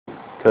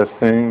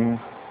Testing,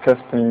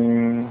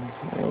 testing,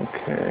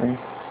 okay.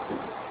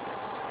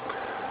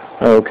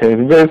 Okay,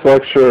 today's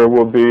lecture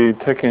will be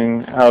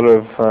taken out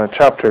of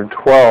Chapter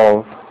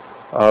 12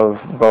 of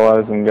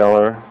Boas and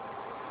Geller,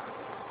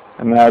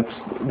 and that's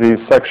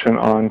the section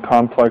on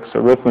complex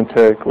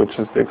arithmetic, which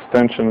is the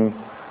extension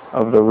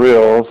of the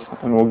reals,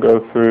 and we'll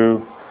go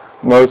through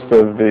most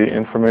of the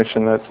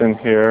information that's in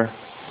here,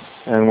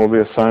 and we'll be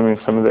assigning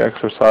some of the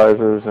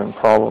exercises and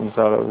problems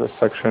out of this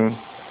section.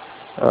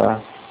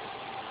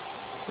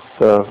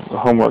 The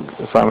homework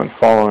assignment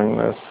following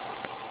this.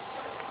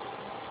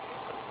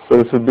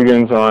 So this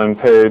begins on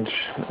page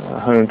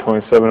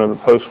 127 of the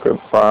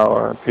PostScript file,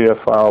 or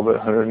PDF file, but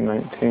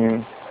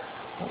 119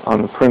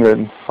 on the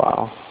printed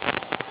file.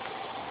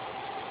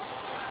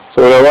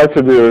 So what I'd like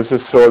to do is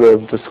just sort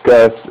of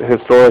discuss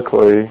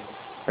historically,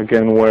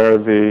 again, where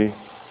the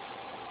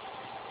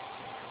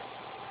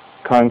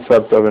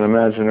concept of an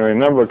imaginary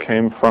number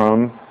came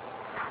from.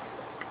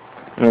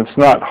 And it's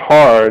not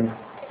hard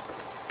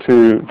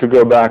to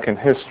go back in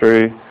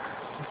history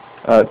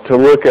to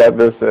look at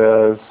this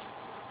as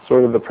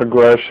sort of the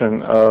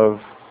progression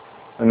of,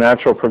 a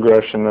natural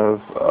progression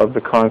of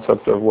the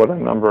concept of what a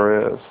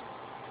number is.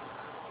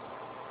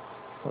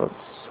 Oops,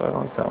 I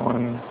don't like that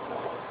one.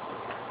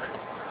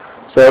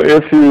 So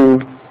if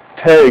you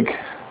take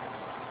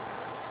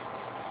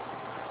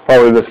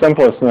probably the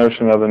simplest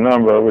notion of a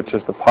number, which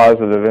is the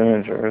positive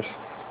integers,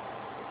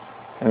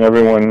 and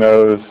everyone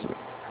knows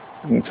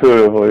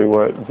intuitively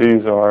what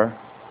these are.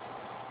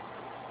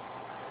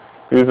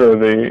 These are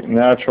the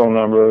natural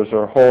numbers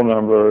or whole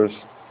numbers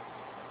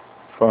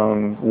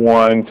from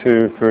 1,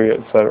 2, 3,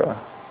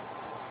 etc.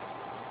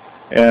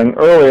 And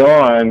early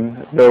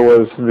on, there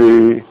was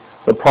the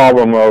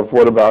problem of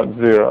what about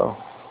 0?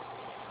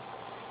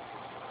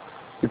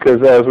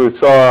 Because as we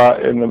saw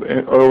in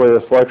the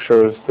earliest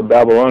lectures, the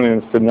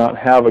Babylonians did not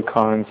have a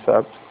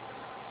concept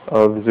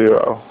of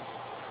 0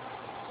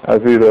 as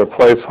either a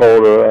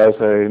placeholder or as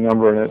a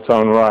number in its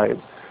own right.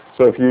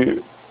 So if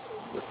you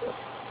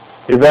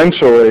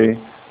eventually,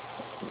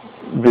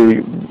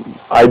 the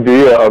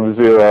idea of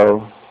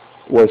 0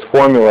 was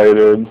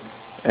formulated,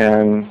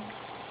 and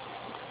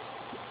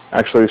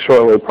actually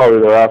shortly, probably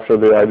thereafter,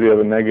 the idea of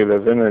a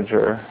negative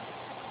integer,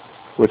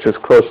 which is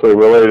closely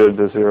related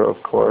to 0,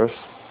 of course.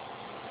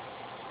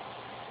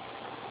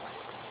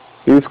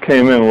 These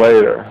came in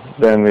later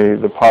than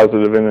the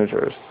positive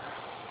integers.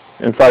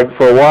 In fact,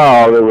 for a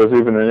while, there was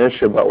even an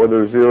issue about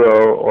whether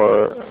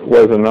 0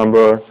 was a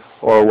number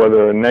or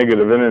whether a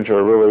negative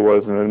integer really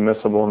was an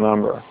admissible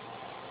number.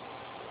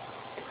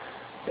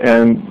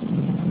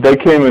 And they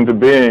came into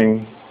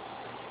being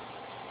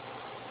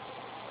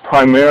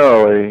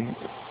primarily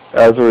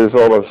as a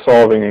result of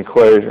solving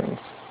equations.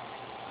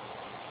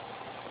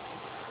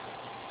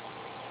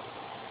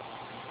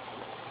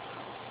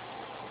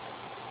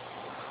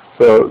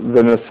 So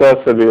the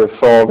necessity of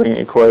solving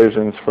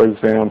equations, for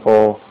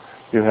example,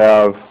 you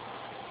have,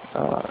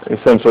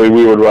 essentially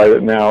we would write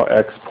it now,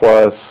 x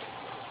plus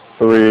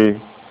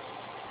 3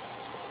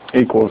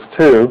 equals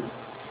 2.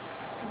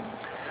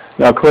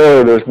 Now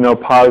clearly there's no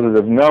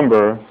positive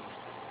number,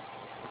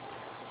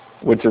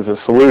 which is a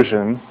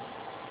solution.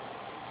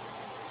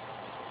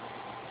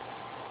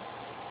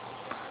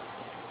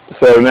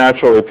 So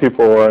naturally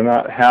people are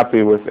not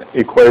happy with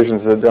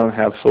equations that don't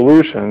have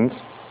solutions.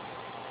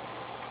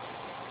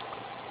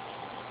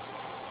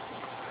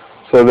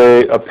 So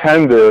they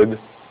appended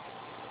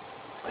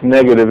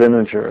negative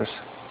integers.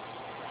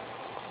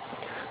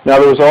 Now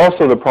there's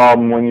also the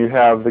problem when you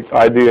have the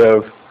idea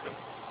of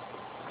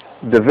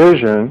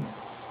division.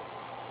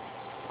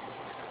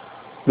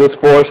 This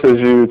forces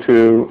you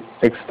to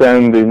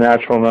extend the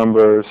natural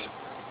numbers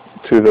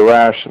to the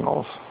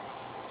rationals.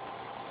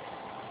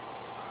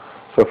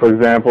 So for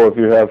example, if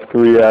you have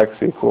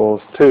 3x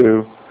equals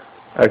 2,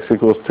 x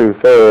equals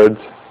 2/3,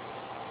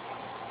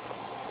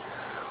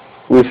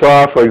 we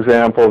saw, for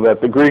example,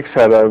 that the Greeks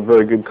had a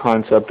very good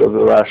concept of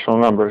the rational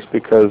numbers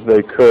because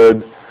they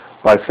could,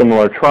 by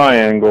similar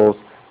triangles,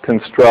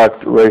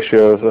 construct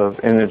ratios of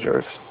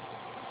integers.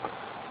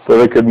 So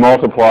they could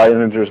multiply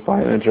integers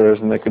by integers,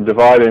 and they could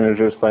divide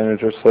integers by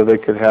integers, so they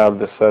could have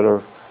the set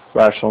of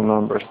rational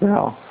numbers.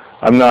 Now,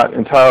 I'm not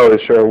entirely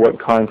sure what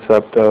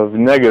concept of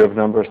negative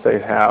numbers they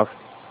have,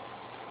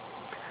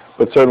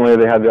 but certainly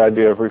they had the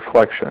idea of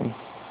reflection.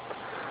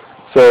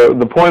 So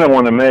the point I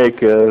want to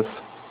make is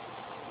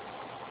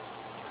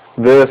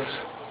this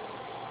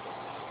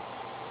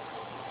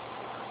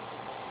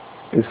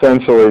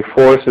essentially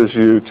forces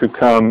you to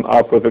come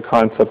up with a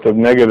concept of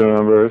negative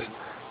numbers,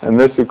 and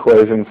this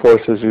equation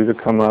forces you to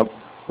come up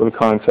with a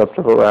concept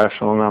of a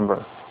rational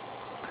number.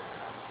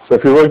 So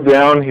if you look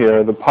down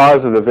here, the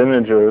positive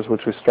integers,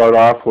 which we start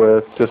off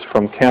with just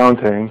from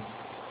counting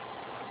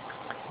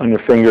on your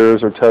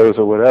fingers or toes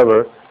or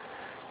whatever,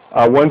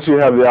 once you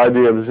have the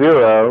idea of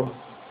 0,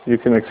 you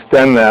can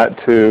extend that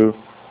to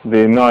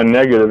the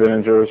non-negative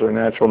integers or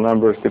natural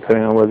numbers,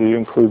 depending on whether you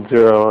include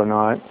 0 or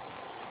not.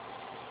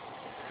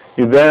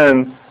 You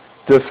then,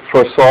 just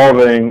for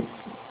solving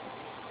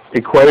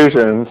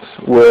equations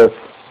with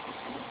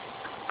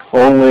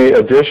only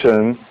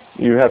addition,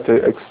 you have to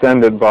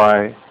extend it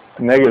by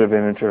negative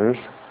integers.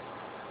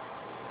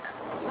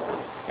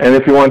 And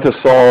if you want to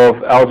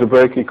solve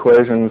algebraic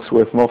equations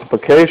with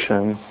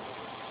multiplication,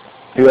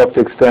 you have to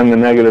extend the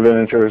negative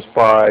integers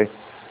by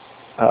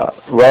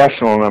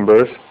rational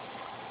numbers.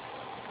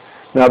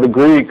 Now the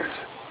Greeks,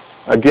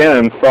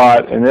 again,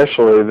 thought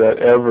initially that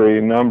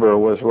every number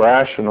was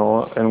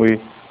rational, and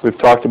we've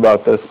talked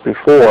about this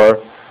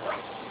before.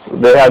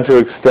 They had to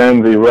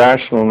extend the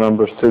rational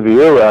numbers to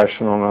the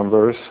irrational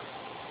numbers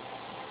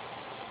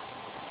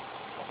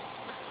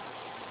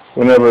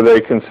whenever they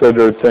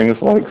considered things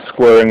like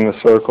squaring the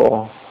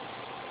circle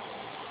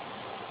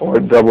or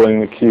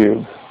doubling the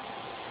cube.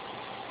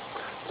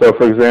 So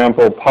for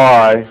example,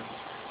 pi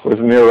was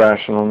an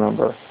irrational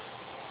number.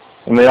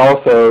 And they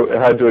also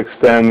had to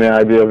extend the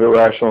idea of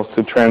irrationals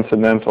to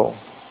transcendental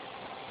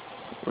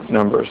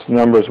numbers,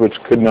 numbers which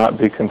could not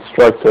be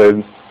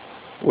constructed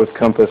with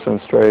compass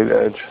and straight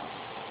edge.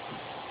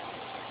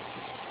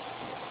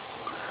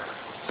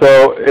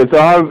 So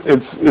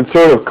it's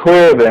sort of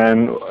clear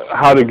then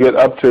how to get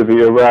up to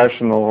the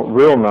irrational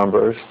real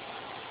numbers.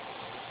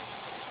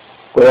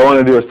 What I want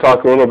to do is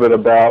talk a little bit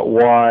about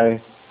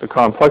why the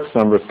complex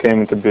numbers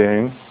came into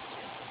being.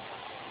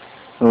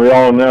 And we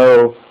all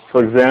know,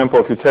 for example,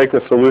 if you take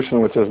a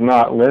solution which is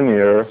not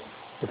linear,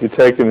 if you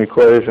take an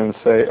equation,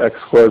 say x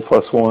squared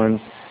plus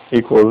 1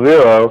 equals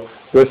 0,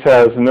 this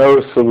has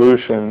no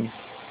solution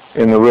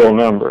in the real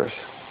numbers.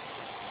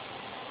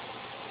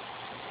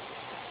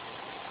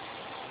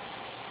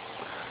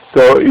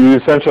 So you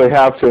essentially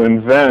have to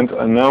invent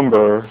a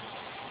number,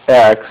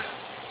 x,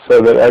 so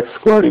that x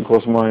squared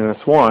equals minus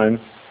 1,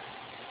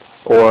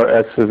 or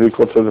x is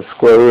equal to the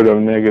square root of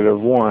negative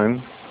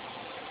 1.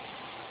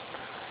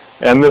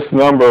 And this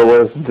number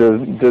was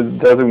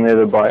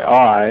designated by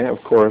I,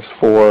 of course,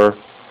 for,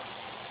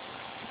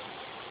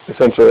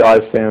 essentially I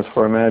stands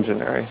for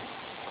imaginary.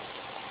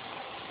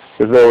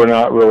 Because they were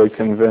not really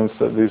convinced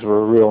that these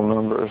were real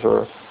numbers,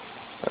 or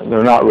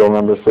they're not real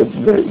numbers, but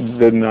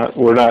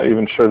we're not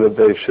even sure that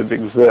they should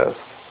exist.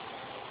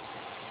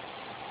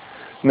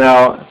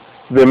 Now,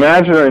 the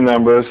imaginary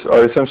numbers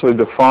are essentially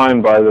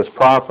defined by this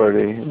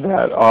property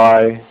that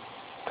I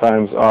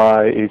times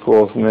I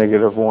equals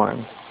negative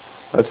 1.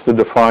 That's the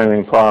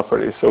defining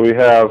property. So we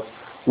have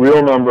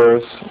real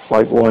numbers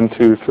like 1,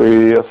 2,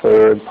 3, a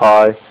third,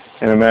 pi,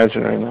 and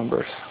imaginary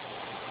numbers.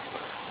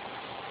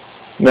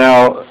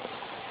 Now,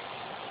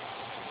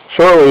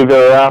 shortly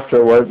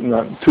thereafter, well,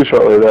 not too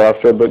shortly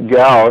thereafter, but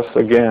Gauss,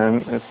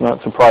 again, it's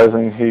not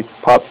surprising he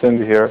pops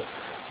into here.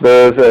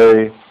 There is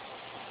a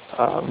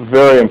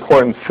very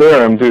important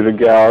theorem due to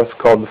Gauss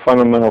called the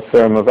fundamental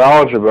theorem of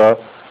algebra,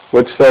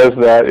 which says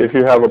that if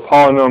you have a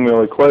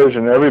polynomial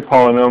equation, every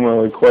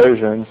polynomial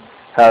equation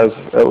has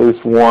at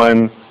least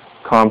one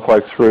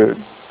complex root.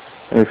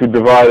 And if you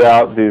divide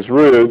out these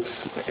roots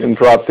and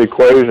drop the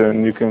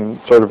equation, you can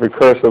sort of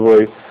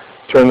recursively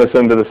turn this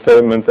into the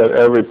statement that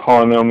every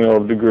polynomial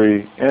of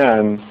degree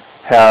n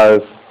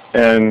has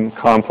n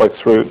complex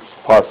roots,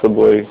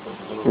 possibly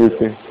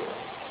rootly.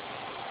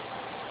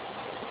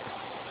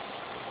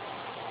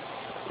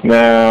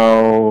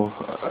 Now,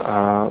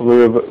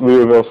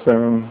 Liouville's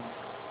theorem.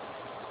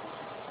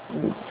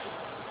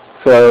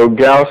 So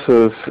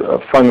Gauss's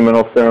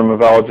fundamental theorem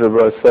of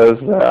algebra says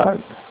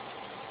that,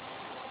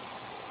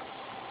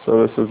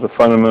 so this is the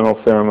fundamental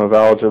theorem of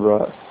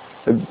algebra.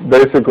 It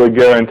basically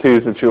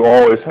guarantees that you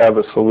always have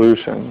a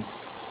solution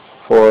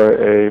for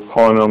a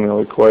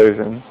polynomial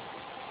equation,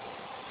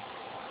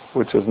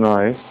 which is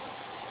nice.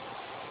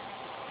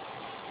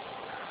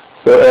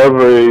 So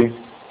every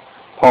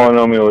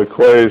polynomial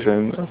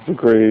equation of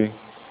degree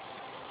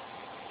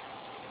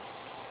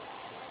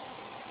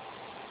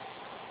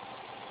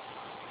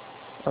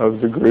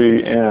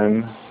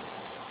n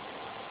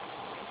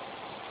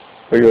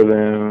bigger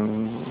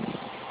than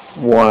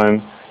 1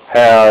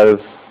 has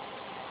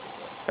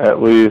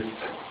at least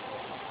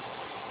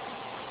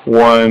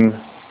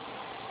one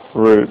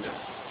root,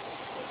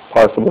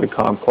 possibly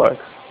complex.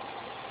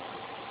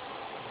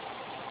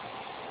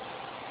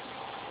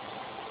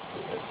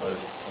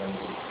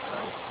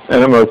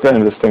 And at most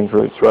n distinct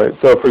roots, right?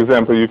 So for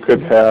example, you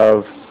could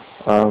have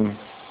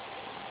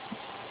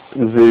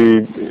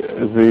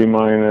z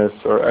minus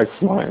or x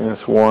minus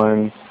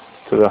 1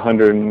 to the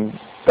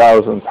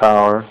 100,000th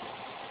power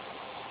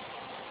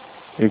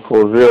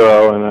equals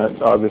 0, and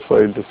that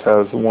obviously just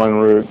has one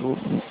root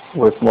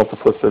with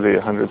multiplicity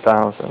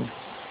 100,000.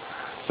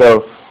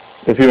 So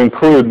if you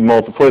include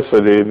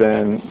multiplicity,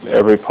 then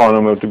every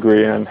polynomial of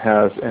degree n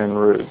has n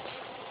roots.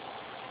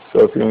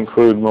 So if you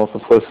include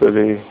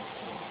multiplicity,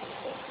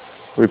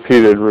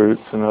 repeated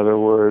roots, in other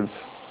words,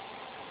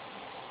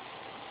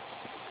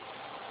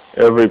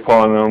 every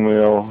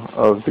polynomial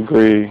of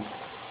degree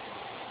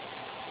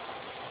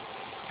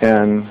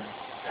n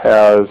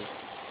has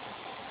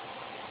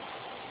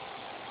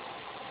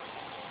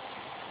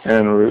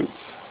n roots.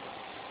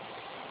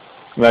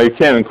 Now you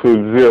can't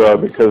include 0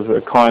 because a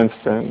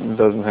constant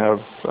doesn't have,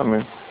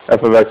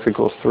 f of x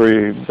equals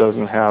 3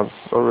 doesn't have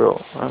a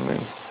real,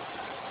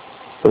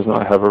 does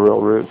not have a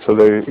real root. So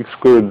they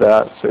exclude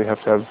that, so you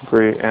have to have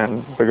degree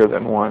n bigger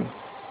than 1.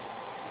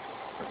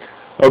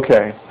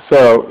 Okay,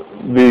 so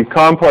the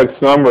complex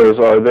numbers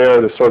are there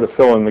to sort of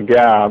fill in the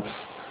gaps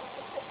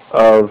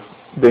of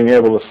being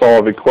able to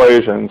solve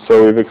equations.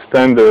 So we've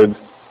extended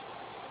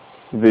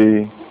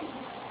the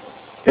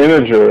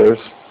integers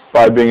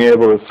by being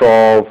able to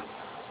solve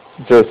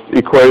just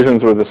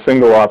equations with a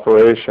single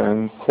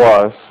operation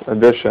plus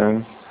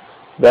addition.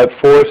 That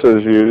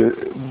forces you,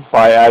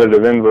 by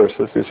additive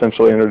inverses, to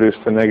essentially introduce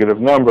the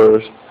negative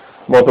numbers.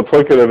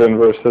 Multiplicative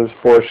inverses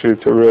force you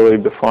to really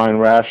define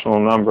rational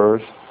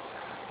numbers.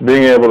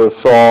 Being able to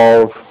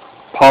solve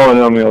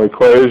polynomial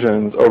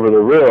equations over the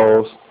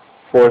reals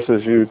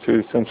forces you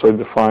to essentially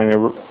define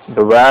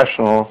the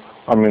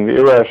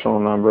irrational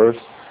numbers.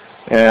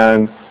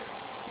 And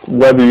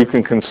whether you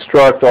can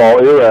construct all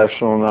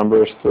irrational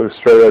numbers through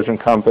straight edge and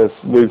compass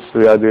leads to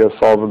the idea of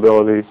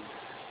solvability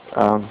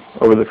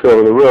over the field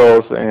of the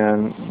reals.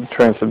 And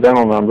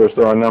transcendental numbers,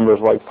 there are numbers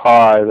like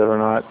pi that are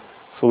not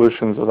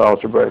solutions of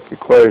algebraic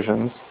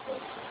equations.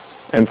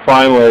 And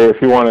finally,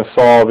 if you want to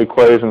solve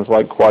equations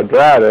like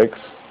quadratics,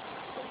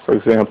 for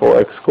example,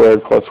 x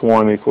squared plus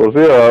 1 equals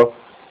 0,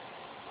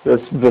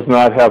 this does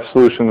not have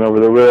solution over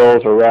the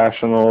reals or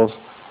rationals.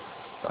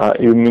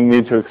 You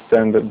need to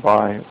extend it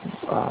by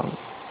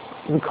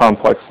the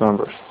complex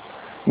numbers.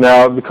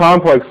 Now, the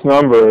complex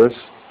numbers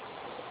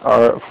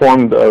are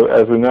formed,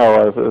 as we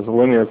know, as a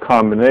linear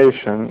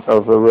combination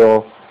of the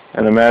real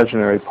and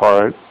imaginary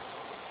part.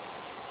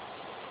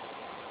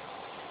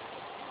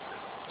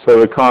 So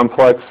the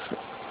complex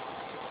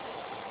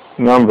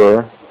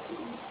number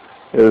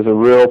is a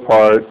real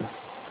part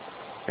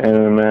and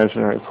an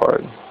imaginary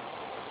part.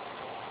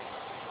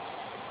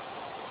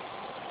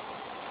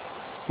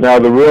 Now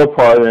the real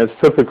part is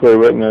typically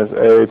written as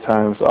A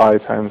times I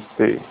times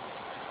B.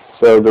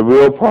 So the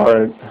real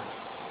part,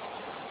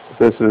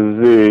 this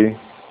is Z,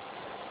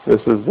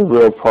 this is the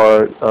real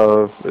part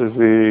of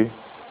Z,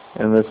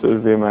 and this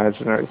is the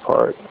imaginary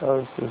part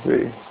of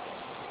Z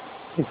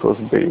equals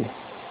B.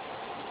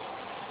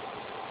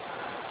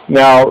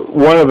 Now,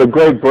 one of the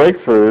great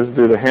breakthroughs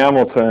due to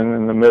Hamilton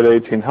in the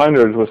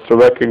mid-1800s was to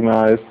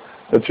recognize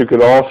that you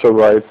could also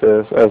write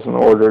this as an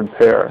ordered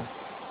pair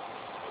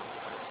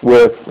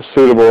with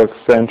suitable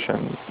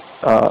extensions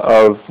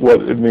of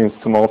what it means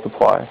to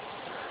multiply.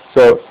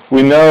 So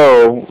we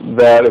know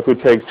that if we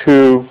take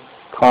two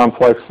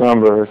complex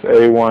numbers,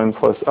 A1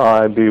 plus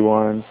I,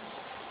 B1,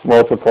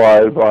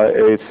 multiplied by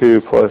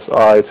A2 plus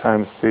I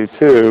times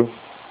B2,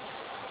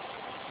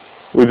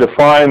 we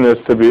define this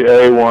to be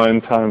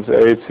A1 times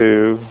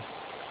A2,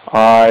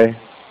 I,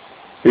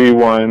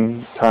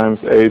 B1 times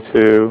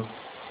A2,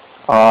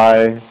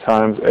 I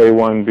times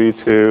A1,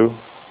 B2,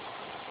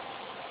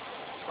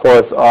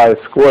 plus I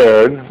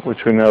squared, which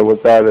we know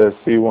what that is,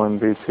 B1,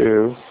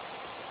 B2.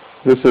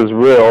 This is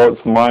real,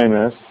 it's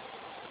minus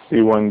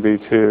B1,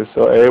 B2.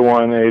 So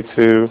A1,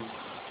 A2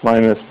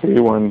 minus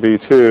B1,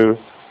 B2,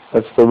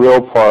 that's the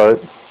real part,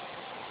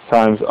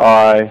 times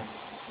I,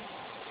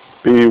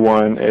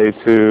 B1,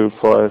 A2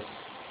 plus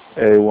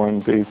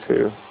A1,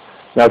 B2.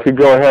 Now if you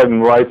go ahead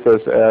and write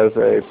this as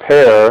a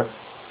pair,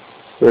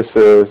 this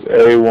is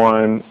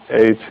A1,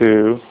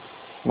 A2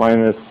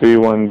 minus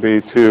B1,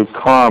 B2,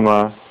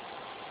 comma,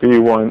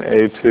 B1,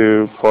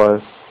 A2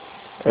 plus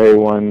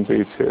A1,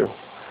 B2.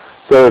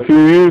 So if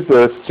you use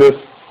this, just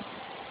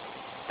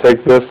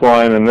take this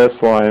line and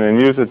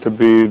use it to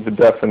be the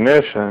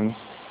definition.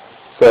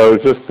 So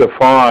just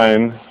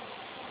define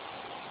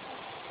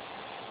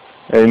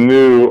a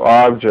new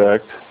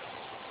object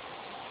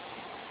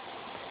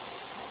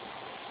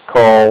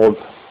called,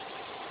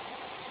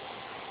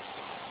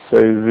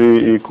 say,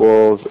 Z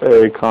equals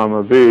A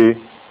comma B,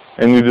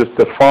 and you just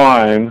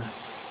define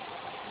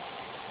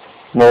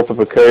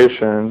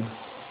multiplication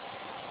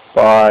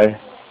by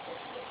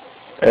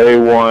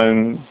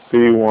A1,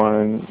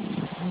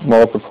 B1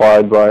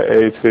 multiplied by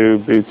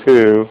A2,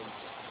 B2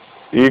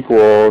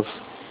 equals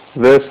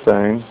this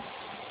thing,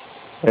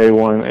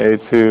 A1,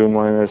 A2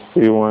 minus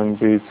B1,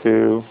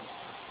 B2,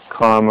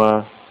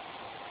 comma,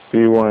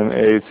 B1,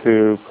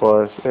 A2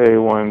 plus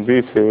A1,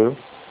 B2.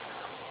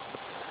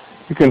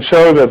 You can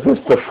show that this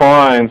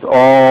defines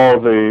all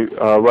the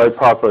right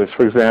properties.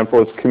 For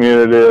example, it's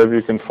commutative,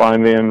 you can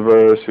find the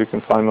inverse, you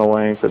can find the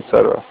length,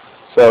 etc.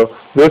 So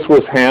this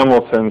was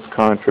Hamilton's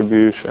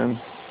contribution.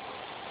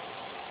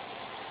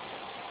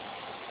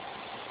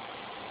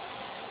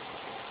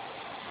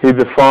 He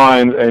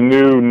defined a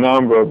new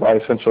number by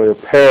essentially a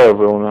pair of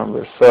real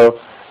numbers. So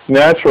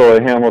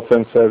naturally,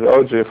 Hamilton said,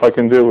 oh gee, if I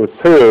can do it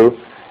with two,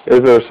 is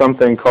there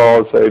something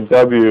called, say,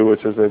 W,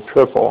 which is a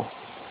triple,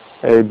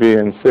 A, B,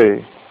 and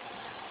C?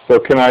 So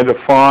can I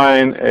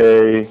define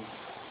a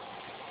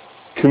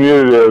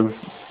commutative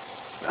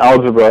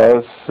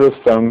algebra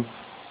system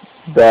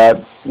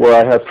where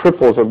I have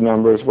triples of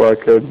numbers, where I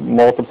could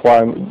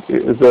multiply?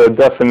 Is there a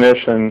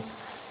definition?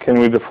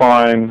 Can we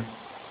define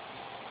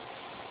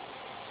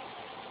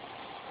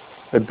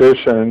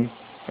addition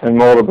and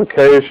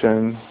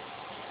multiplication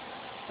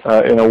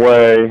in a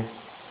way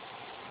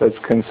that's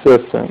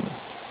consistent?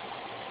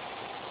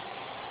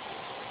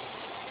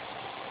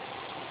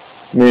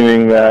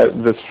 meaning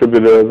that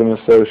distributive and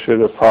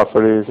associative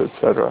properties,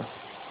 etc.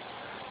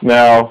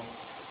 Now,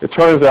 it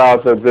turns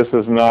out that this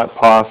is not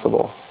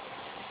possible.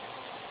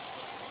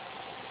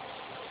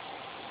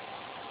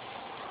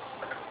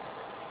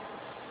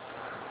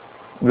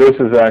 This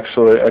is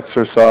actually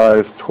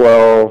exercise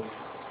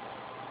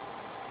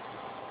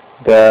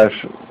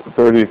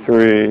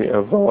 12-33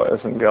 of Boas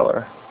and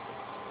Geller.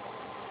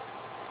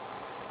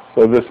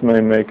 So this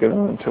may make it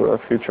onto a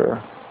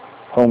future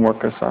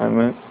homework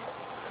assignment.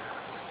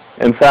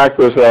 In fact,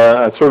 there's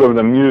a sort of an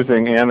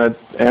amusing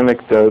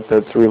anecdote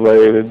that's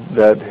related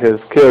that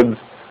his kids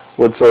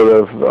would sort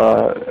of,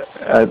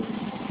 at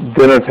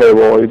dinner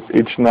table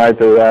each night,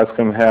 they would ask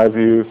him, have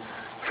you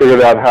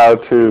figured out how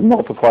to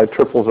multiply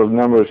triples of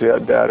numbers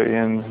yet, Daddy?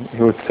 And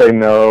he would say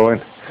no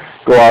and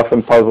go off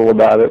and puzzle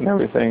about it and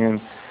everything.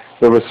 And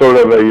there was sort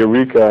of a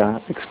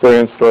eureka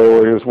experience story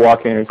where he was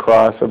walking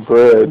across a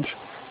bridge,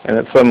 and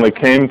it suddenly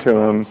came to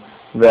him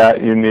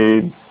that you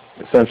need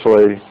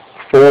essentially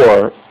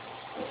 4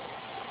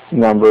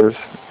 numbers,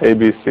 A,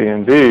 B, C,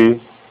 and D,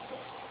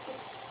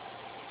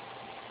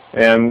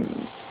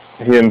 and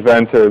he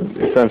invented,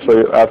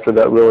 essentially after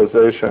that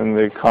realization,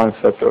 the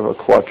concept of a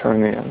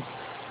quaternion,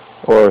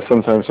 or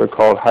sometimes they're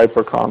called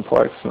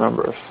hypercomplex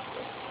numbers.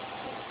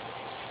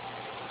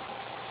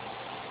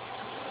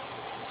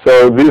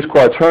 So these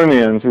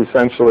quaternions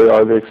essentially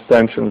are the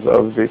extensions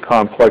of the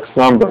complex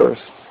numbers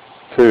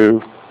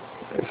to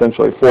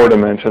essentially 4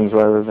 dimensions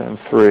rather than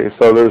 3.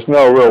 So there's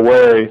no real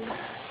way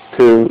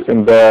to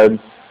embed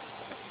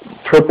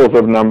triples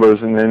of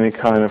numbers in any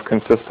kind of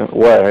consistent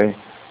way,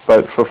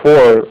 but for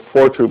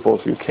 4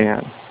 tuples you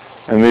can.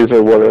 And these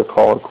are what are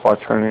called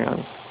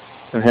quaternions.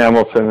 And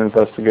Hamilton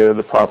investigated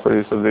the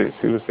properties of these.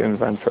 He was the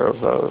inventor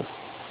of those.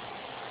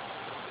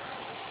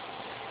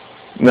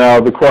 Now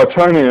the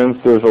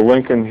quaternions, there's a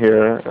link in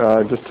here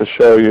just to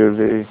show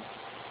you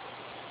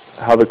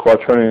how the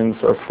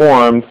quaternions are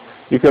formed.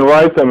 You can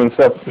write them in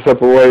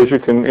separate ways. You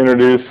can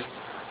introduce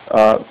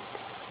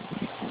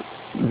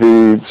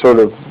the sort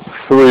of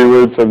 3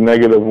 roots of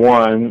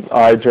 -1,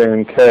 I, j,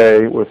 and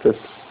k with this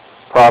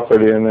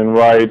property, and then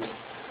write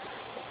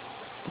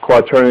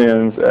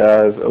quaternions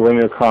as a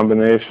linear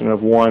combination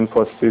of 1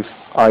 plus these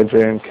I,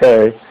 j, and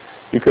k.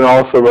 You can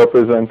also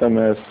represent them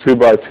as 2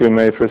 by 2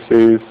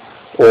 matrices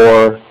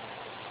or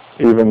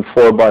even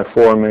 4 by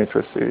 4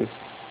 matrices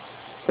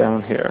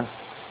down here.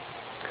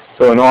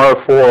 So in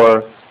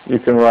R4, you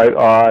can write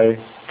I,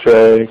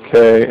 j,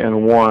 k,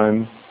 and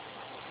 1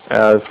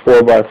 as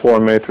 4 by 4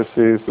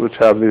 matrices which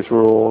have these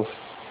rules.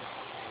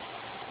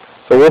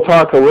 So we'll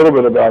talk a little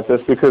bit about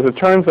this because it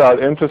turns out,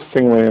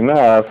 interestingly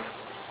enough,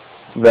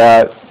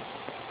 that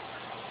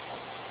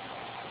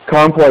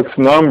complex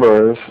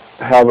numbers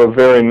have a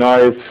very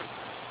nice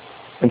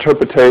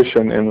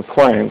interpretation in the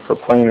plane for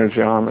planar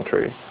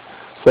geometry.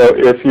 So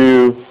if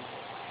you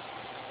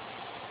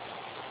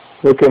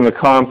look in the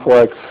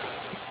complex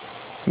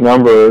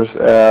numbers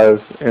as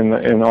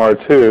in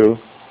R2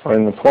 or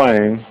in the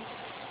plane,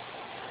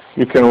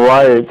 you can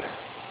write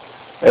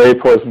A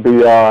plus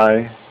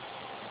BI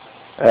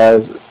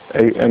as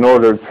an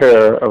ordered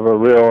pair of a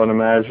real and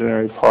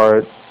imaginary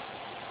part.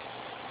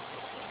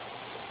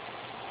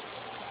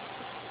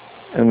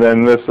 And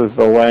then this is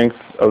the length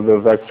of the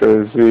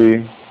vector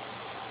z.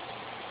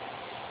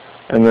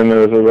 And then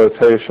there's a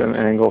rotation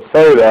angle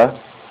theta.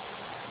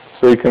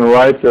 So you can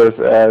write this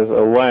as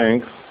a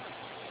length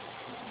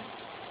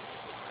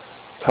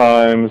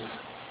times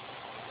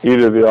e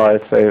to the I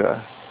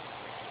theta.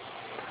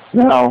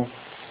 Now,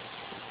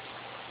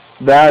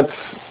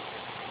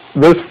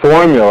 this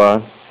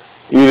formula,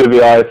 e to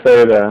the I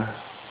theta,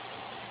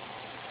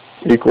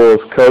 equals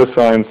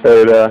cosine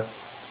theta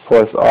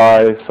plus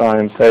I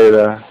sine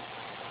theta.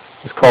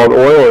 It's called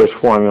Euler's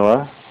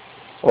formula.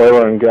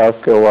 Euler and Gauss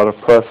get a lot of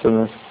press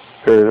in this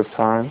period of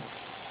time.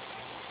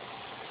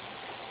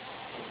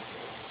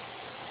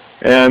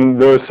 And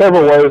there are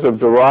several ways of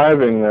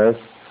deriving this.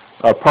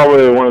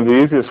 Probably one of the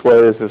easiest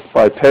ways is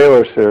by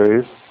Taylor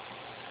series.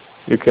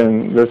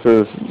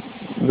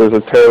 There's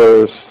a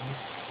Taylor's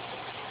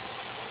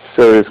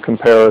series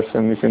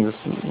comparison. You can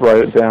just write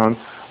it down.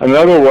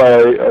 Another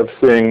way of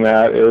seeing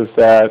that is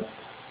that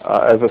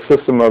as a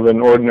system of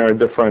an ordinary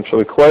differential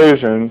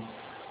equation,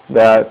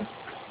 that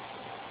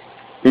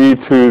e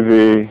to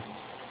the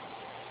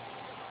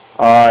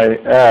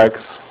ix,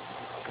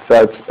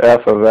 that's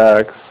f of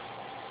x,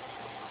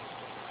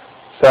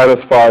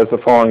 satisfies the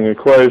following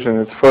equation.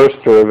 Its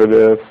first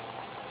derivative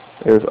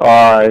is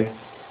I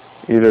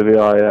e to the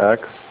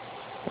ix,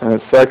 and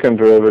its second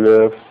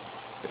derivative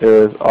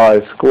is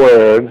I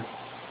squared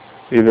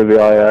e to the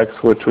ix,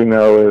 which we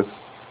know is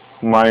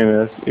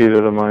minus e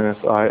to the minus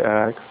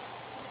ix,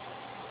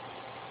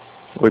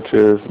 which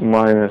is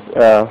minus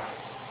f.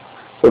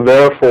 So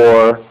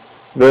therefore,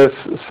 this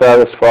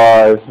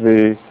satisfies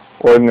the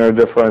ordinary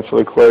differential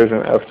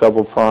equation f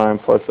double prime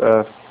plus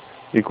f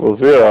equals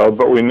 0,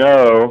 but we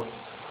know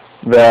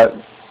that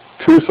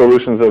 2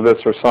 solutions of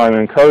this are sine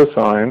and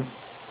cosine.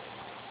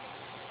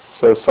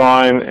 So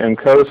sine and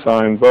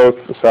cosine both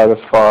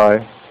satisfy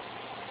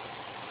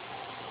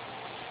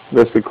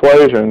this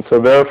equation. So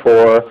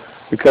therefore,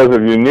 because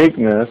of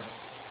uniqueness,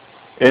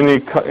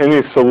 any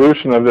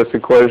solution of this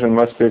equation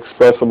must be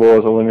expressible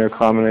as a linear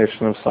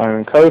combination of sine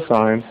and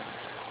cosine.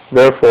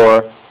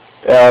 Therefore,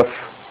 f,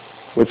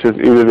 which is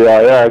e to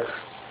the ix,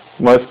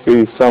 must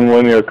be some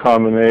linear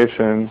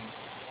combination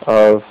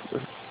of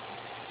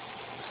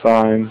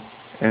sine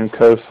and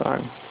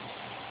cosine.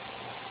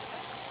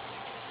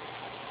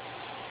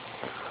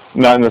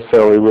 Not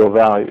necessarily real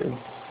value.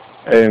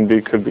 A and B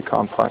could be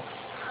complex.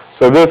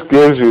 So this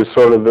gives you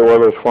sort of the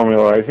Euler's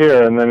formula right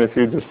here, and then if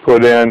you just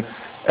put in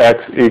x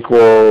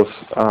equals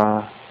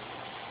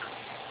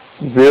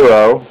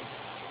 0,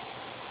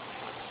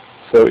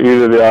 so e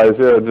to the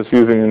I0, just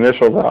using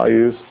initial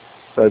values,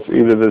 that's e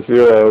to the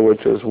 0,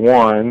 which is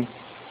 1.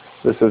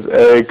 This is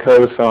a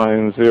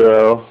cosine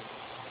 0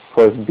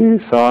 plus b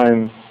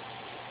sine,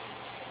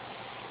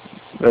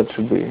 that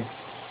should be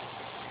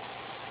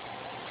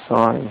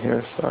sine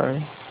here,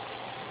 sorry,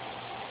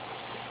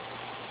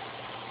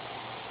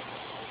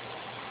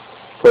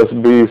 plus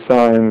b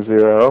sine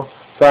 0.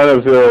 Sine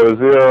of 0 is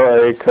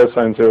 0, a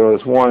cosine 0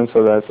 is 1,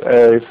 so that's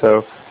a,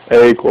 so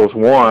a equals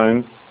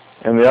 1.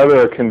 And the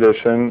other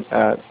condition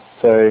at,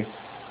 say,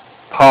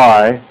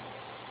 pi,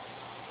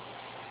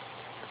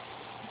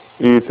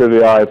 e to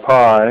the I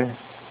pi,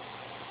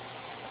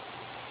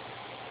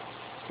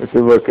 if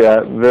you look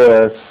at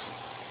this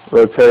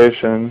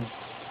rotation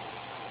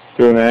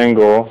to an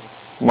angle,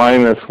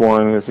 minus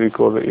 1 is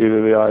equal to e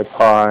to the I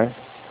pi.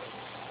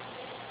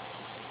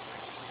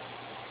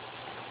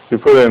 You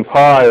put in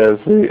pi as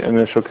the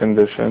initial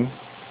condition.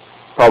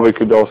 Probably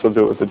could also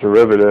do it with the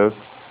derivative.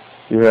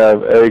 You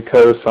have a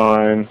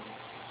cosine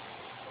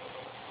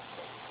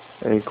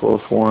a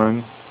equals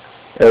 1.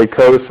 A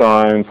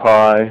cosine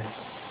pi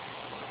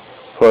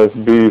plus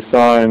b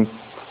sine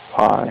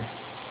pi.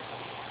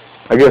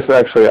 I guess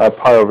actually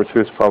pi over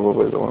 2 is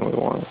probably the one we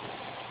want.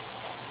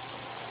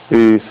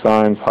 B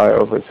sine pi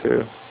over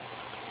 2.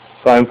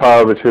 Sine pi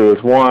over 2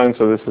 is 1,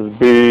 so this is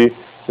b,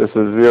 this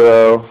is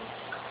 0,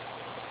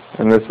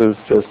 and this is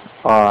just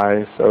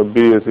I, so b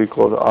is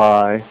equal to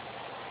I.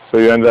 So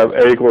you end up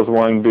a equals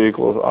 1, b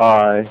equals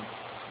I.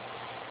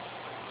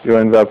 You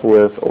end up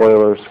with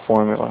Euler's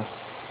formula.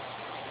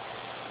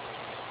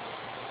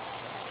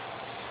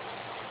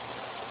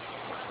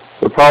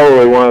 So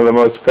probably one of the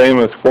most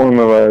famous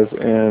formulas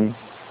in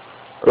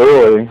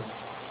early,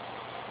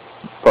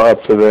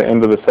 up to the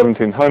end of the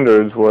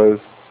 1700s, was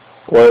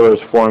Euler's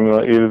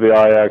formula, e to the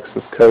ix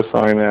is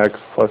cosine x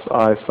plus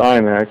I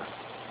sine x.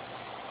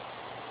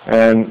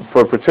 And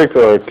for a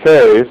particular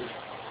case,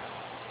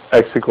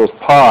 x equals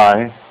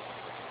pi,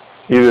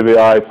 e to the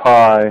I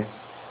pi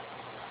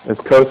is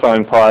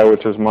cosine pi,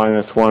 which is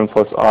minus 1,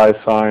 plus I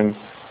sine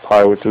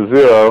pi, which is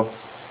 0.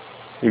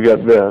 You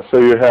get this. So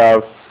you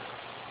have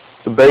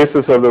the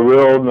basis of the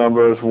real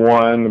number is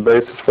 1, the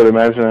basis for the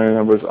imaginary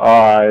number is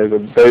I, the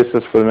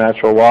basis for the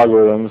natural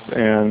logarithms,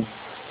 and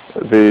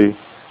the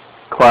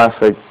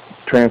classic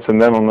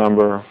transcendental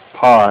number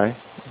pi.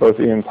 Both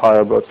e and pi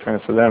are both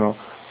transcendental.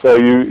 So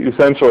you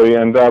essentially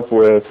end up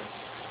with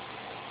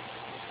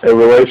a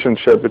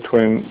relationship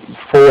between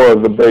 4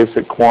 of the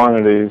basic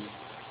quantities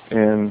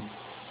in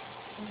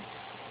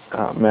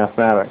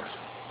mathematics.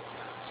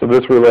 So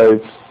this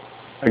relates,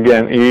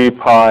 again, e,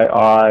 pi,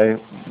 I,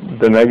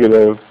 the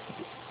negative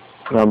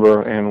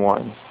number, and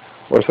 1.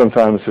 Or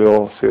sometimes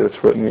you'll see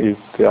it's written e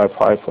to the I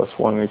pi plus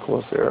 1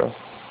 equals 0.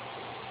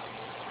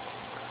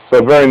 So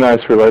a very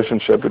nice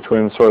relationship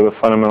between sort of the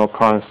fundamental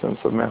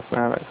constants of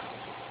mathematics.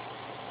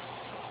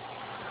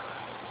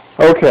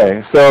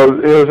 Okay, so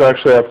here's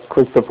actually, I've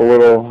clicked up a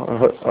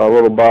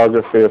little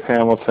biography of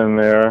Hamilton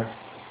there,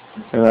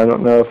 and I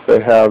don't know if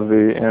they have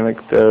the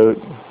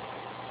anecdote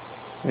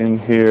in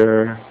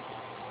here.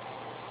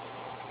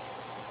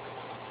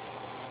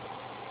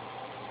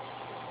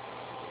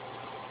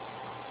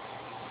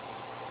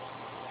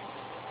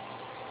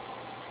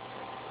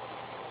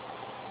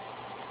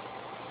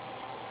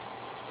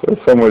 So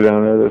somewhere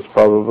down there, there's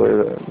probably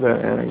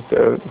that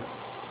anecdote.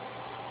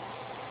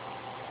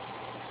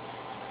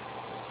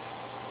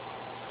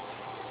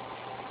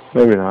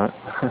 Maybe not.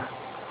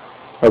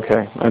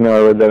 Okay, I know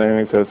I read that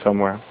anecdote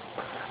somewhere.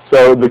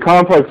 So the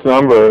complex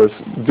numbers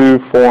do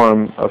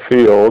form a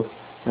field,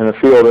 and a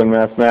field in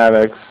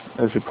mathematics,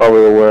 as you're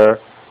probably aware,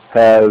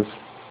 has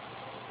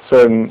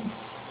certain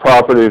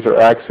properties or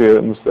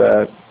axioms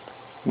that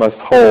must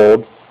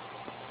hold.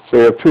 So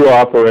you have 2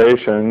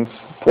 operations,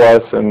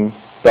 plus and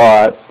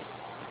dot,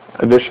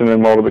 addition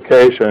and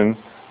multiplication.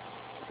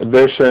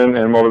 Addition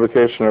and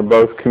multiplication are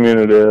both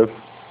commutative.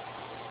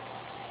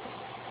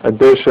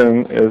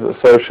 Addition is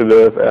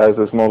associative, as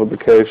is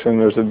multiplication.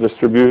 There's a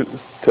distributive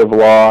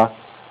law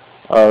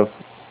of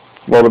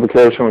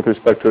multiplication with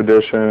respect to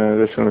addition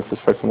and addition with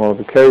respect to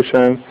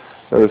multiplication.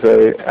 There's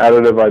an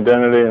additive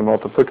identity and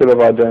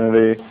multiplicative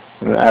identity,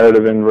 and an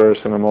additive inverse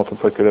and a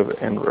multiplicative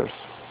inverse.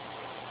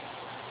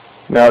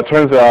 Now it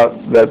turns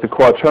out that the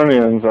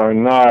quaternions are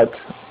not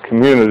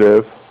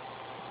commutative,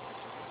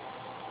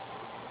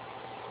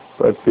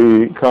 but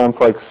the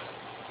complex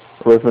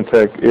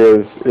arithmetic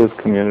is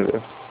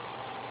commutative.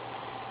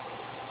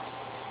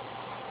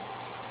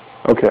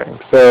 Okay,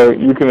 so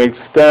you can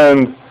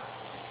extend,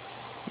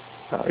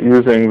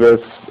 using this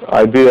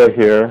idea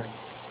here,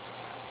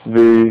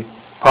 the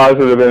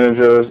positive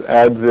integers,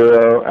 add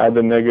 0, add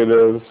the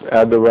negatives,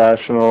 add the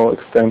rational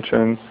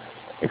extension,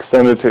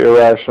 extend it to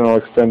irrational,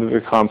 extend it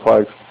to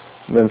complex,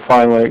 and then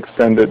finally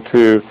extend it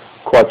to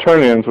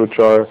quaternions, which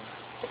are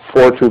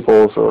 4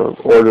 tuples or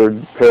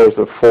ordered pairs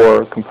of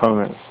 4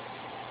 components.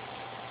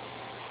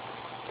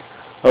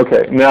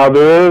 Okay, now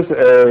there is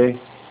a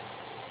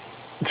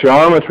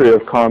geometry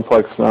of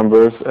complex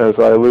numbers, as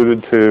I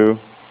alluded to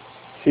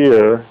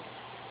here,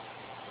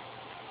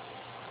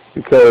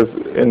 because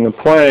in the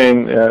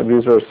plane,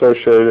 these are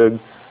associated,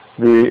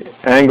 the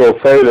angle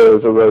theta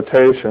is a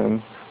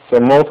rotation, so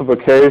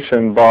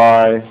multiplication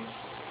by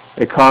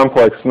a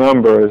complex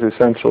number is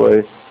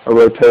essentially a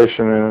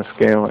rotation and a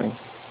scaling.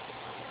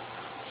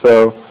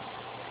 So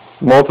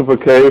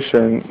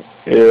multiplication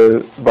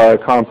is by a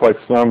complex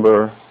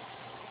number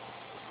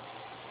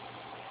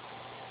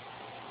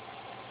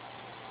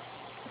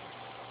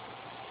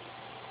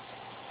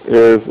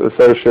is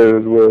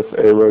associated with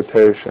a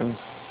rotation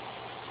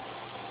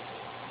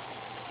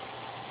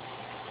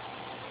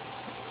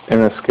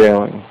and a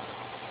scaling.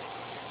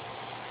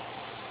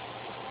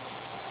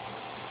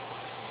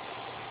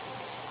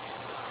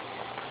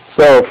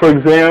 So, for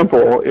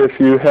example, if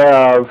you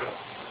have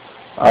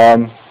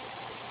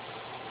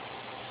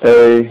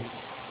a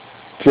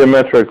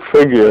geometric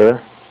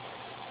figure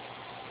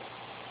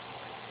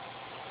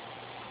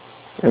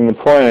in the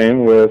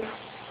plane with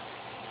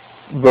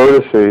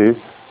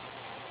vertices,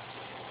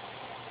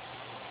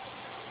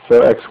 so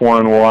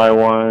x1,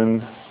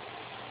 y1,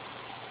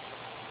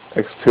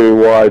 x2,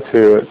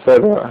 y2,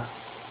 etc.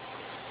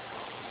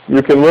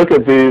 You can look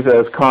at these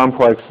as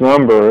complex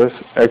numbers.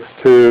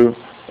 x2,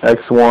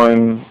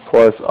 x1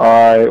 plus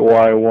I,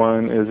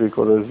 y1 is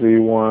equal to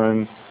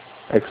z1,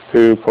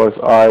 x2 plus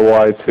I,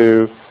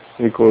 y2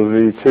 equals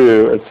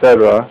z2,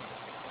 etc.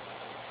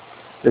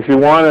 If you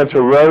wanted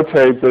to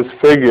rotate this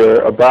figure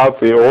about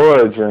the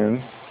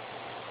origin,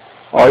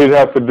 all you'd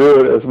have to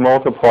do is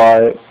multiply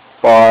it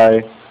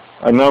by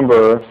a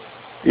number,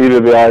 e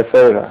to the I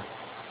theta.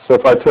 So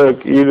if I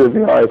took e to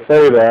the I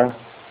theta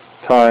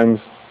times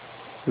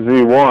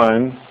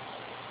z1,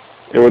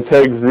 it would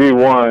take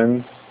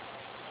z1,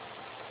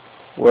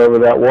 wherever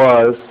that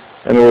was,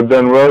 and it would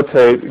then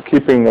rotate,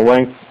 keeping the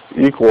length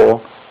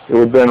equal, it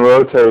would then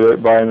rotate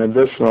it by an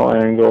additional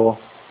angle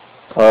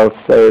of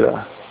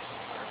theta.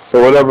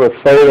 So whatever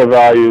theta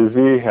value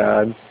z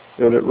had,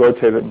 it would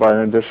rotate it by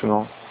an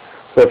additional.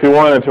 So if you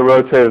wanted to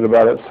rotate it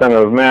about its center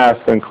of mass,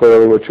 then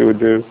clearly what you would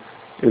do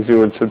is you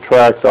would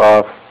subtract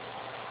off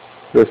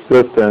this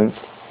distance,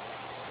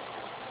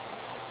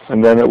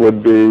 and then it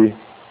would be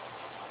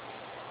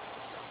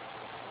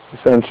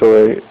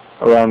essentially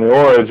around the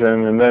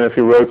origin, and then if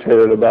you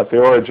rotated about the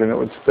origin, it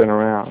would spin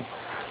around.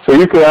 So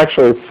you could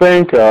actually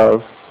think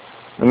of,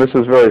 and this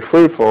is very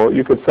fruitful,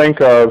 you could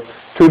think of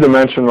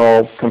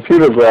two-dimensional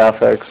computer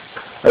graphics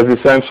as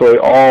essentially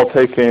all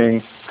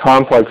taking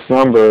complex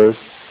numbers,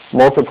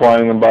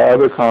 multiplying them by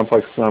other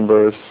complex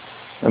numbers,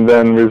 and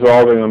then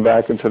resolving them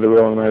back into the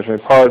real and imaginary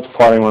parts,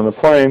 plotting on the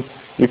plane.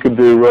 You could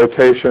do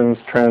rotations,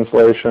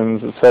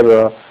 translations,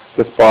 etc.,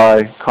 just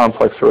by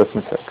complex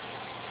arithmetic.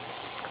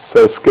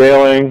 So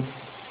scaling,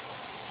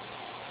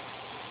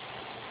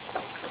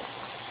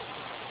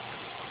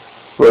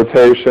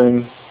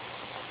 rotation,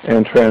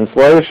 and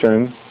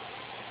translation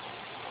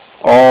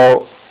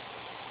all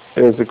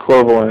is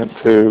equivalent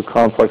to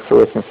complex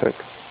arithmetic.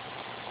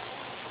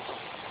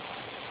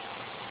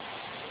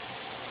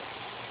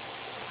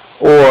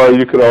 Or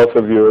you could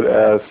also view it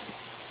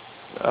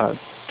as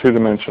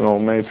two-dimensional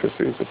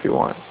matrices if you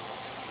want.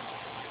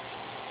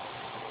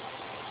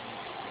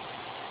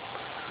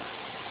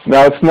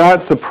 Now it's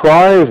not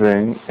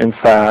surprising, in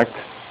fact,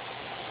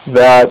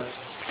 that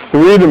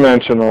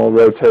three-dimensional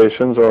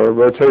rotations, or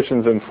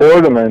rotations in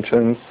 4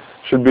 dimensions,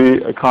 should be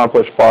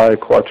accomplished by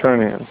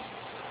quaternions.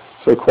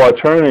 So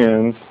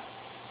quaternions,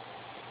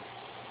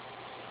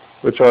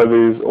 which are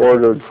these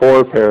ordered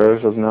 4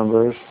 pairs of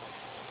numbers,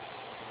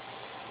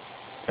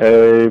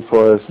 A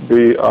plus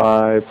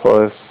BI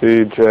plus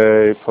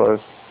CJ plus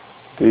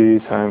D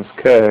times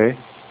K.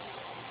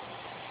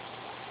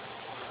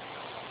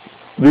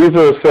 These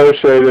are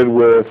associated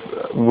with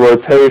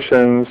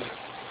rotations,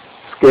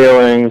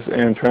 scalings,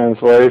 and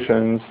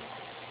translations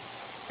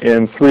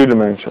in 3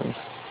 dimensions.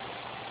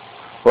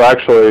 Well,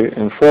 actually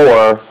in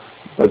 4,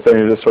 but then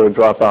you just sort of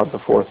drop out the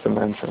 4th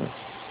dimension.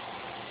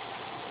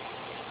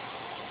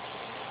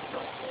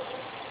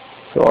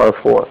 So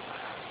R4.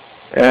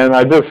 And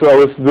I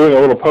was doing a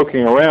little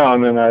poking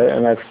around, and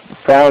I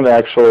found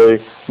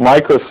actually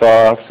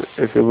Microsoft,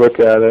 if you look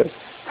at it,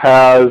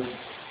 has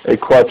a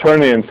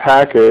quaternion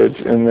package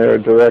in their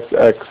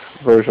DirectX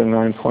version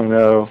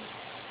 9.0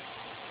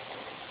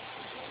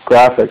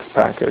 graphics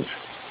package.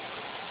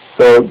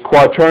 So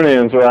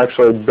quaternions are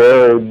actually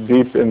buried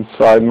deep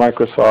inside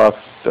Microsoft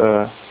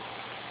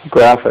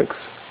graphics.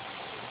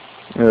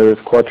 There's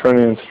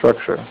quaternion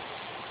structure.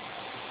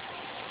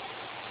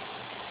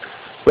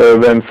 So So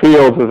then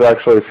fields is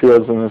actually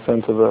fields in the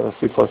sense of the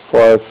C++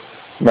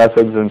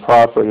 methods and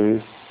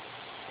properties.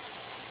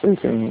 So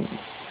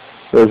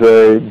there's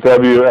a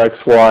W, X,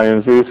 Y,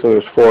 and Z, so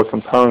there's 4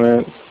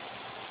 components.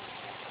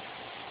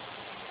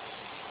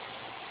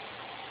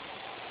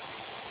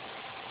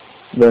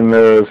 Then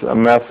there's a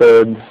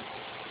method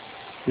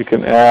you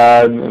can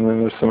add, and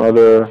then there's some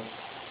other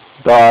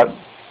dot,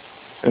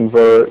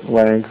 invert,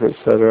 length,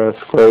 etc.,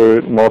 square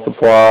root,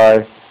 multiply,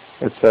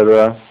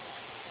 etc.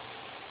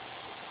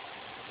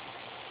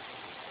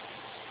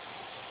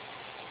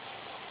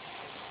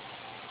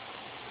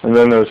 And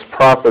then there's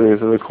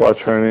properties of the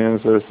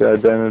quaternions. There's the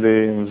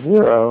identity and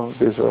 0.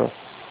 These are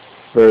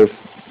various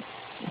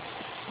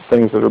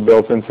things that are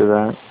built into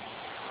that.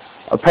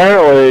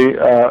 Apparently,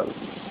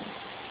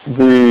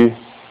 the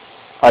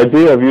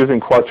idea of using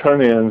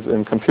quaternions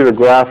in computer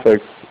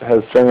graphics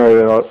has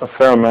generated a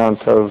fair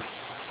amount of,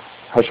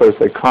 how shall I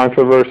say,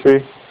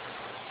 controversy.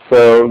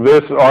 So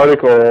this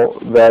article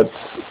that's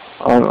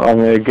on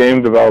the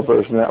Game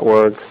Developers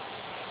Network,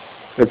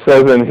 it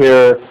says in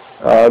here,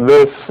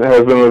 this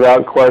has been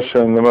without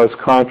question the most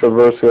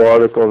controversial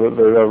article that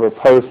they've ever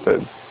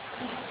posted.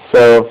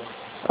 So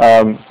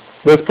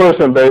this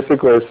person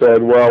basically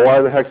said, well,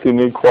 why the heck do you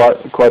need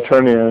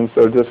quaternions?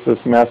 They're just this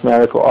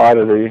mathematical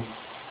oddity.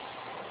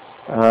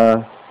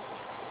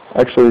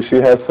 Actually, she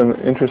has some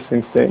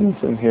interesting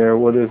statements in here.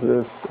 What is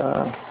this?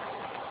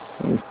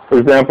 For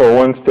example,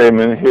 one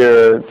statement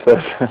here, it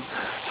says,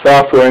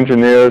 software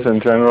engineers in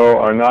general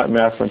are not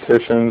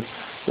mathematicians.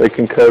 They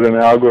can code an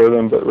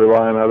algorithm but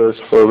rely on others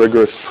for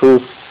rigorous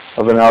proof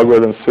of an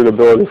algorithm's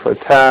suitability for a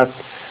task.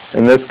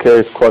 In this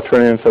case,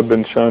 quaternions have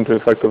been shown to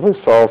effectively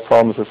solve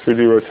problems of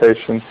 3D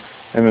rotation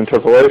and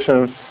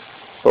interpolation,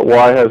 but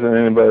why hasn't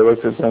anybody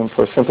looked at them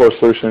for a simpler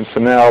solution to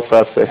now?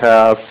 Perhaps they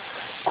have.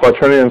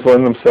 Quaternions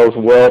lend themselves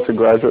well to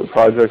graduate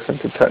projects and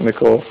to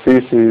technical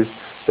theses.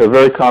 They're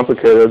very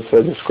complicated,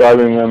 so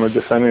describing them or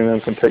defending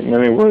them can take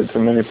many words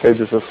and many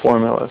pages of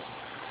formulas.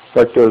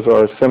 Vectors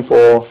are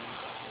simple.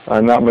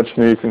 Not much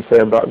new you can say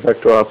about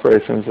vector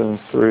operations. And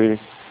 3,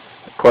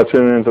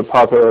 quaternions are a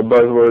popular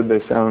buzzword. They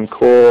sound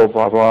cool,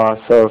 blah, blah.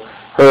 So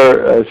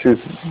she's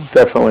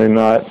definitely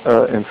not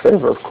in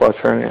favor of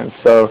quaternions.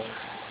 So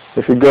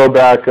if you go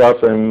back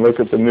up and look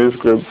at the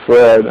newsgroup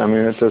thread, I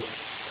mean, it's just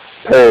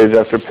page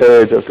after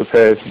page after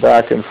page,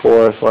 back and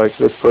forth, like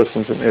this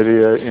person's an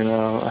idiot, you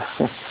know,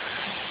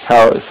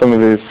 how some of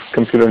these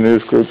computer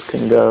news groups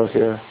can go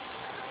here.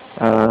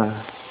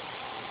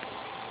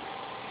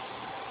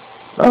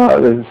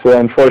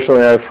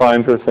 Unfortunately, I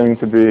find her thing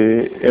to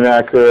be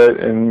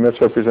inaccurate and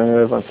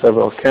misrepresentative on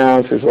several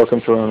accounts. She's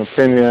welcome to her own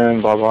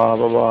opinion, blah, blah,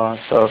 blah, blah.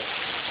 So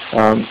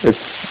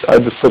I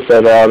just put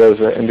that out as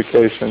an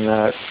indication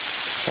that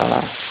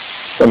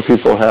some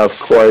people have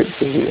quite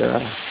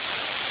the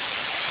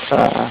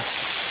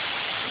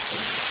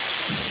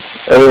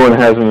everyone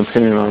has an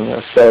opinion on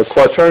this. So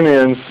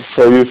quaternions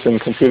for use in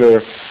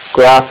computer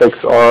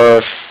graphics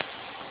are,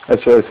 as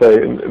I say,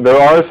 there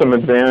are some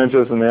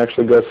advantages, and they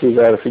actually go through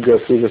that if you go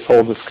through this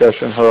whole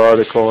discussion, her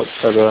article,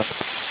 etc.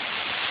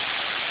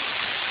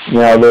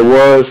 Now, there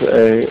was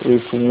at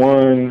least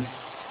one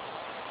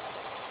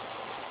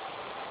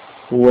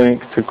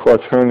link to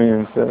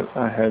quaternions that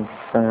I had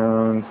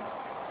found.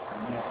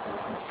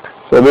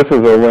 So this is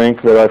a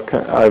link that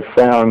I've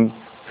found,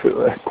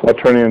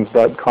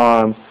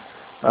 quaternions.com.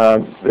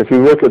 If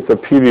you look at the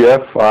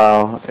PDF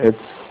file, it's,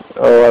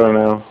 I don't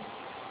know,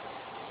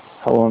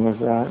 how long is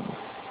that?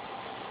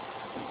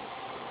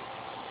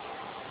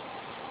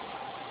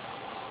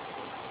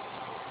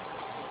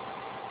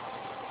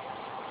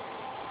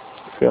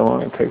 See how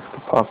long it takes to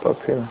pop up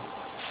here.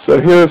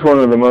 So here's one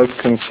of the most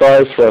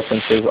concise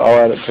references. I'll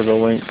add it to the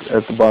link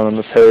at the bottom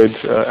of the page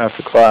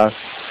after class.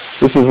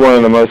 This is one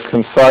of the most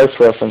concise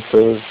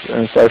references,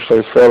 and it's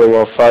actually fairly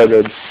well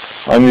cited,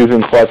 on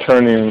using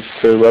quaternions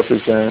to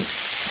represent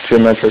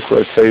geometric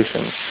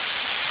rotation.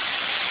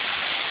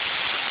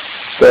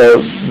 So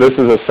this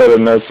is a set of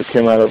notes that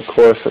came out of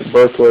course at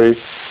Berkeley.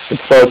 It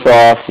starts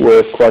off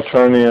with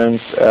quaternions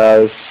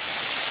as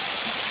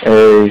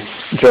a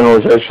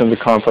generalization of the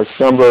complex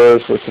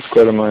numbers with the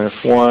square root of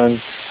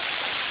 -1.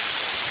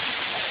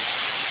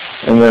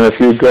 And then if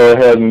you go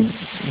ahead and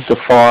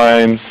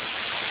define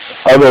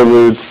other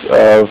roots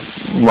of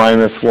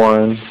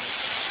 -1,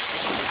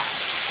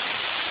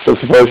 so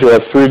suppose you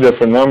have 3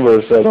 different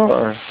numbers that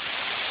are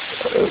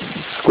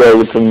square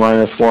roots of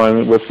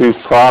 -1 with these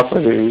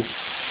properties,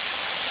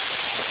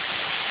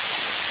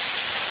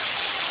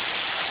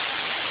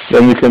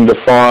 then you can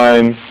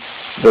define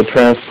the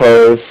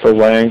transpose, the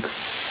length,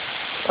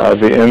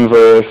 the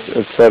inverse,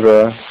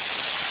 etc.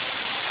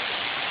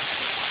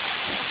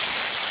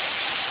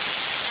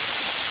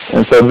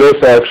 And so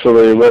this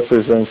actually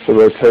represents the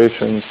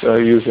rotations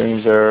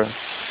using their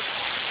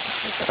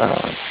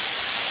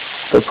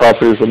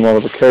properties of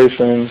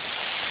multiplication.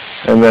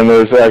 And then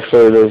there's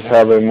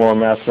have a more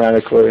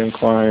mathematically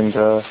inclined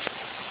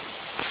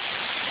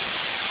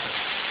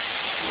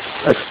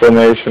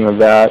explanation of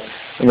that.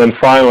 And then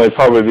finally,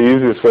 probably the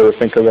easiest way to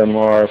think of them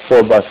are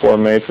 4x4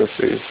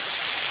 matrices.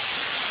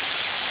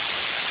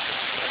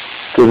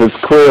 because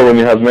it's clear when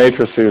you have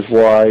matrices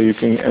why you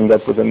can end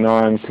up with a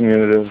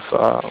non-commutative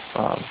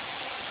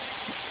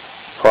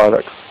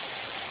product.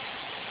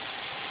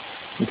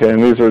 Okay,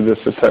 and these are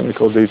just the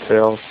technical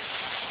details.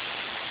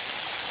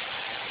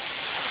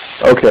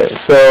 Okay,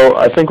 so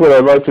I think what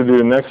I'd like to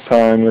do next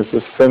time is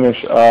just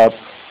finish up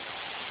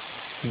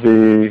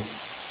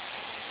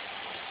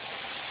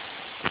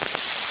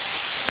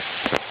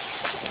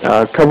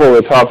a couple of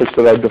the topics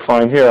that I've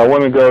defined here. I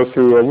want to go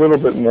through a little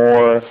bit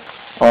more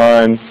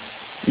on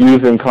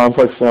using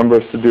complex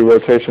numbers to do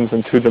rotations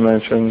in 2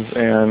 dimensions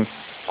and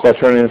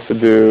quaternions to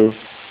do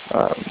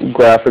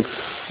graphics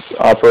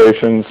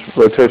operations,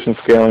 rotation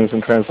scalings,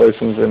 and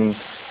translations in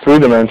 3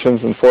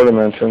 dimensions and 4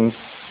 dimensions.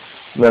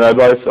 Then I'd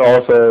like to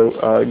also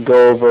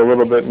go over a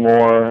little bit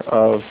more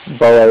of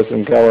Burroughs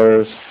and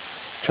Geller's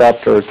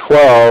Chapter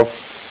 12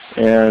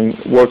 and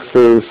work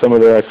through some of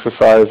their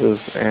exercises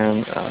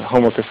and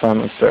homework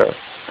assignments there.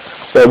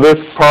 So this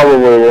probably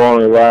will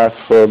only last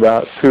for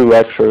about 2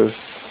 lectures,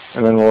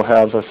 and then we'll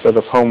have a set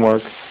of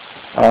homework.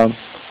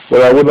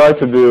 What I would like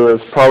to do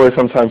is probably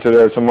sometime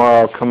today or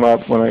tomorrow I'll come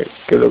up, when I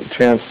get a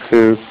chance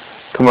to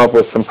come up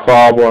with some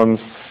problems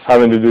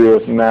having to do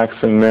with max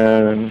and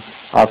min and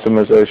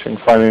optimization,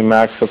 finding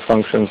max of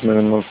functions,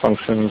 minimum of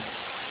functions,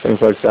 things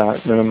like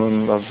that,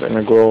 minimum of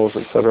integrals,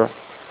 etc.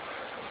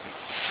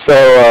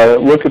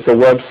 So look at the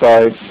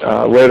website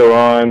later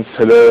on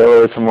today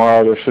or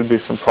tomorrow. There should be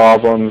some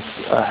problems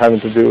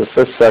having to do with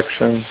this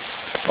section.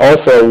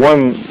 Also,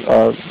 one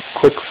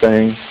quick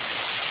thing.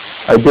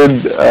 I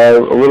did a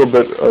little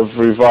bit of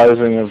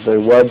revising of the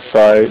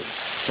website,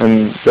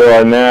 and there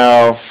are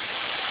now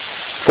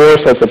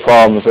 4 sets of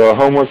problems. There are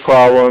homework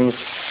problems,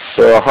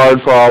 there are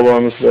hard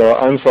problems, there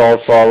are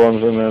unsolved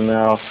problems, and then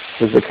now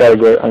there's the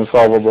category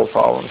unsolvable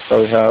problems.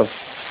 So we have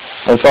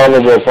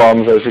unsolvable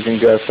problems, as you can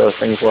guess, are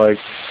things like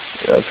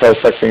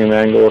trisecting an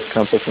angle with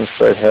compass and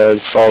straight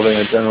head, solving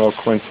a general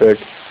quintic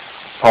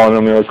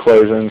polynomial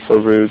equation for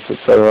roots,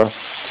 etc.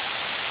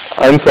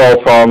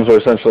 Unsolved problems are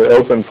essentially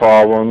open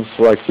problems,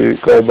 like the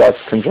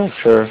Goldbach's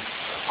conjecture.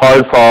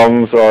 Hard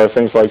problems are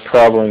things like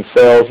traveling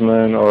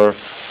salesmen or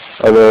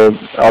other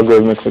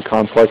algorithmically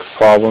complex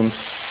problems.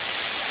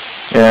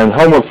 And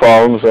homework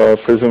problems are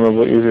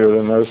presumably easier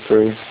than those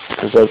 3,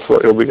 because that's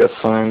what you'll be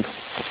assigned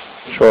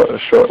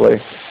shortly.